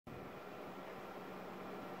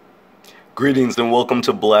Greetings and welcome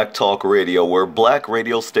to Black Talk Radio, where black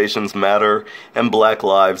radio stations matter and black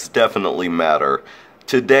lives definitely matter.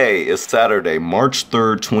 Today is Saturday, March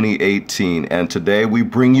 3rd, 2018, and today we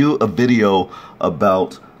bring you a video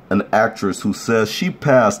about an actress who says she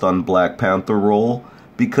passed on Black Panther role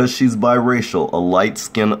because she's biracial, a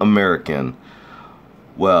light-skinned American.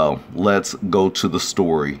 Well, let's go to the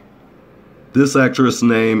story. This actress'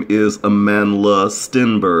 name is Amandla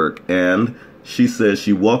Stenberg, and she says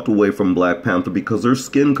she walked away from Black Panther because her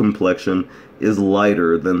skin complexion is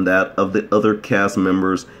lighter than that of the other cast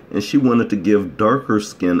members, and she wanted to give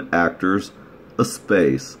darker-skinned actors a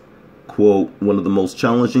space. Quote, "One of the most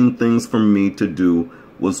challenging things for me to do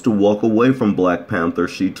was to walk away from Black Panther,"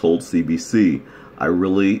 she told CBC. I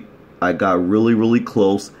got really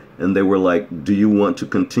close, and they were like, "Do you want to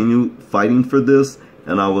continue fighting for this?"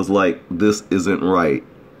 And I was like, "This isn't right."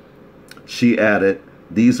 She added,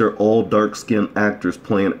 "These are all dark-skinned actors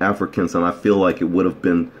playing Africans, and I feel like it would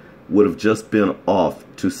have just been off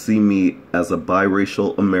to see me as a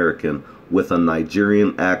biracial American with a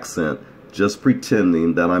Nigerian accent, just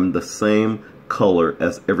pretending that I'm the same color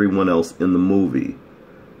as everyone else in the movie."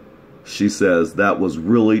 She says that was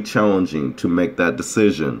really challenging to make that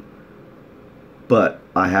decision. "But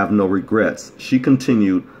I have no regrets." She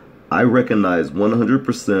continued, "I recognize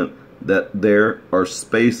 100% that there are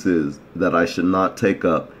spaces that I should not take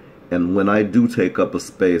up, and when I do take up a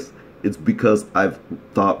space, it's because I've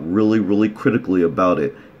thought really critically about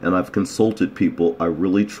it, and I've consulted people I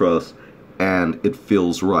really trust, and it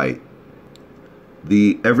feels right."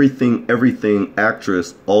 The Everything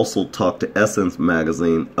actress also talked to Essence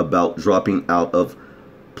magazine about dropping out of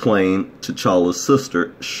playing T'Challa's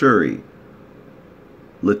sister, Shuri.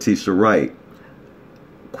 Letitia Wright,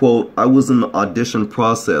 quote, "I was in the audition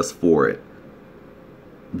process for it.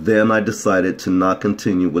 Then I decided to not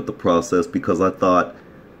continue with the process because I thought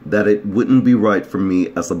that it wouldn't be right for me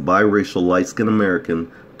as a biracial light-skinned American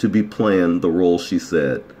to be playing the role," she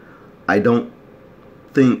said. "I don't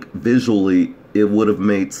think visually it would have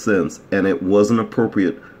made sense, and it wasn't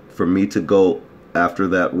appropriate for me to go after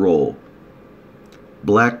that role."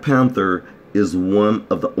 Black Panther is one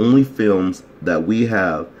of the only films that we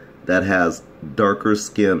have that has darker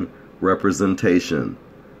skin representation.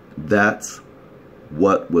 That's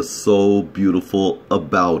what was so beautiful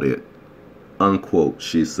about it, unquote,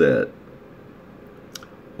 she said.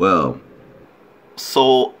 Well,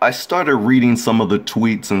 so I started reading some of the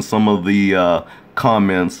tweets and some of the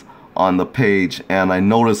comments on the page, and I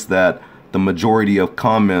noticed that the majority of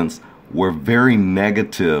comments were very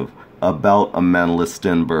negative about Amandla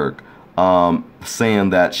Stenberg,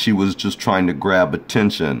 saying that she was just trying to grab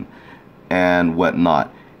attention and whatnot.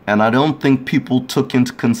 And I don't think people took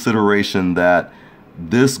into consideration that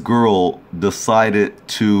this girl decided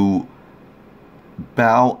to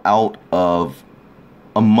bow out of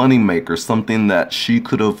a moneymaker, something that she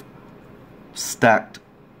could have stacked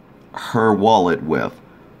her wallet with.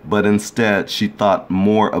 But instead, she thought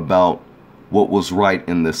more about what was right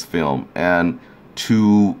in this film. And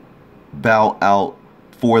to bow out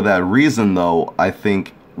for that reason, though, I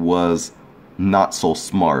think was not so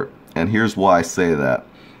smart. And here's why I say that.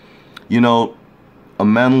 You know,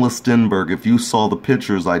 Amandla Stenberg, if you saw the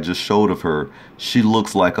pictures I just showed of her, she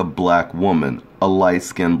looks like a black woman, a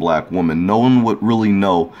light-skinned black woman. No one would really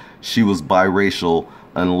know she was biracial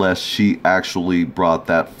unless she actually brought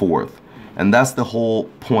that forth. And that's the whole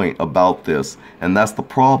point about this. And that's the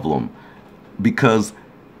problem. Because,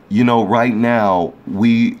 you know, right now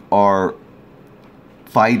we are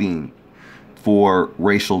fighting for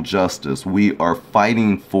racial justice. We are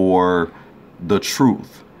fighting for the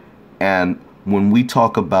truth. And when we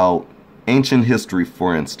talk about ancient history,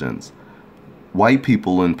 for instance, white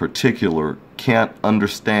people in particular can't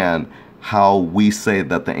understand how we say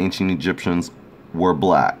that the ancient Egyptians were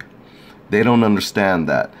black. They don't understand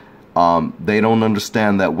that. They don't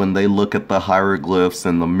understand that when they look at the hieroglyphs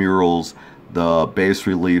and the murals, the bas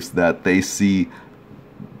reliefs, that they see,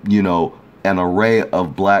 you know, an array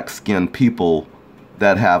of black-skinned people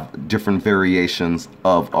that have different variations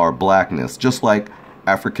of our blackness, just like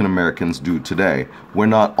African Americans do today. We're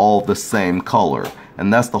not all the same color,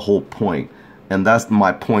 and that's the whole point. And that's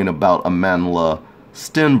my point about Amandla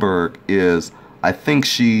Stenberg, is I think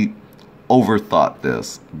she overthought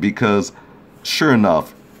this, because sure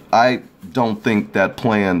enough, I don't think that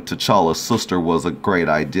playing T'Challa's sister was a great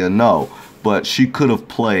idea, no, but she could have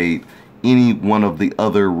played any one of the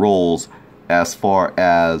other roles as far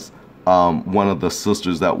as one of the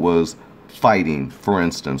sisters that was fighting, for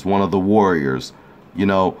instance, one of the warriors, you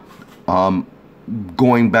know,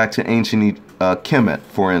 going back to ancient Kemet,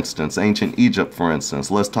 for instance, ancient Egypt, for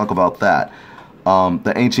instance. Let's talk about that.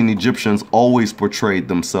 The ancient Egyptians always portrayed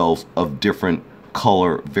themselves of different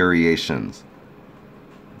color variations.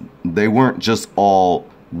 They weren't just all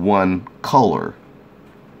one color.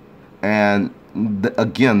 And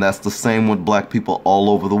again, that's the same with black people all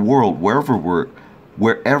over the world,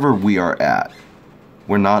 wherever we are at.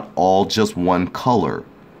 We're not all just one color.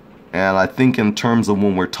 And I think in terms of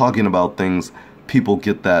when we're talking about things, people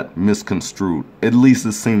get that misconstrued. At least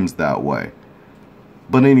it seems that way.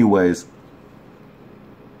 But anyways,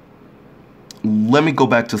 let me go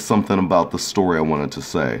back to something about the story I wanted to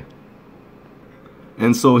say.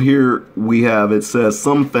 And so here we have, it says,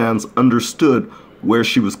 some fans understood where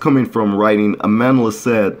she was coming from, writing, Amandla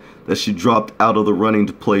said that she dropped out of the running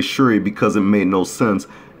to play Shuri because it made no sense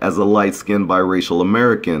as a light-skinned biracial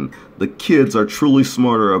American. The kids are truly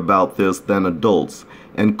smarter about this than adults.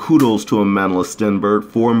 And kudos to Amandla Stenberg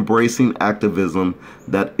for embracing activism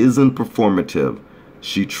that isn't performative.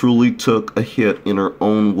 She truly took a hit in her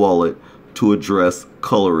own wallet to address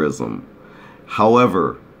colorism.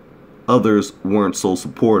 However, others weren't so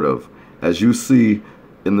supportive. As you see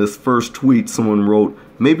in this first tweet, someone wrote,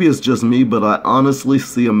 maybe it's just me, but I honestly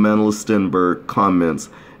see Amandla Stenberg comments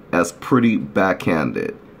as pretty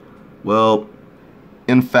backhanded. Well,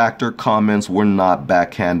 in fact, her comments were not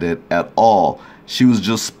backhanded at all. She was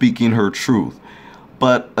just speaking her truth.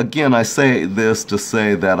 But again, I say this to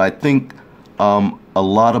say that I think a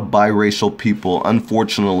lot of biracial people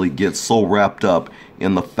unfortunately get so wrapped up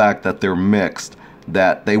in the fact that they're mixed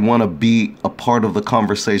that they want to be a part of the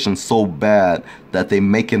conversation so bad that they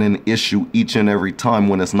make it an issue each and every time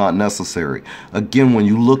when it's not necessary. Again, when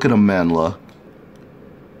you look at Amandla,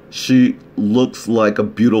 she looks like a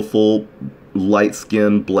beautiful,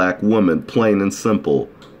 light-skinned black woman, plain and simple.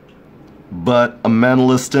 But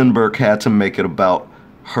Amandla Stenberg had to make it about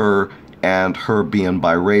her and her being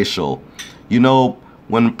biracial. You know,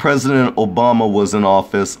 when President Obama was in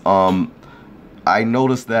office, I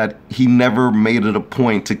noticed that he never made it a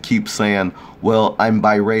point to keep saying, well, I'm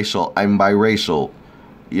biracial,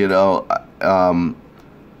 you know.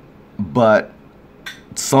 But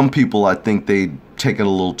some people, I think they take it a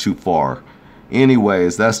little too far.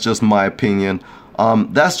 Anyways, that's just my opinion.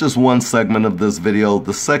 That's just one segment of this video.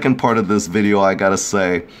 The second part of this video, I gotta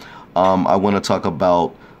say, I want to talk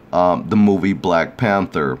about the movie Black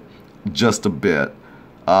Panther just a bit.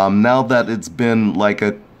 Now that it's been like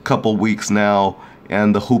a couple weeks now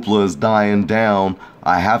and the hoopla is dying down,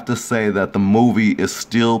 I have to say that the movie is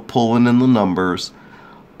still pulling in the numbers.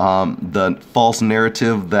 The false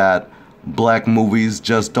narrative that black movies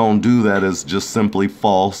just don't do that is just simply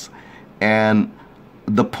false. And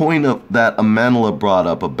the point of that Amandla brought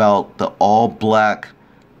up about the all-black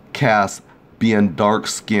cast being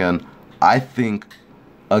dark-skinned, I think,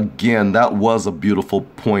 again, that was a beautiful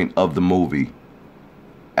point of the movie.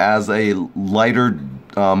 As a lighter,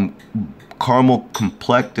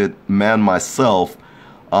 caramel-complected man myself,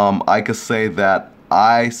 I could say that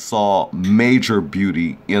I saw major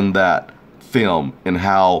beauty in that film and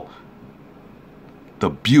how the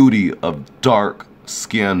beauty of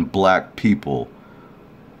dark-skinned black people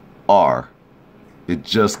are. It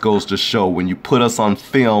just goes to show when you put us on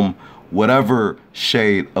film, whatever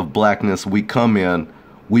shade of blackness we come in,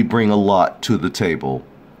 we bring a lot to the table.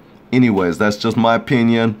 Anyways, that's just my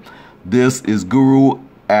opinion. This is Guru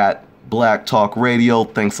at Black Talk Radio.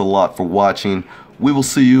 Thanks a lot for watching. We will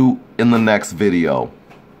see you in the next video.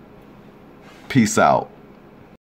 Peace out.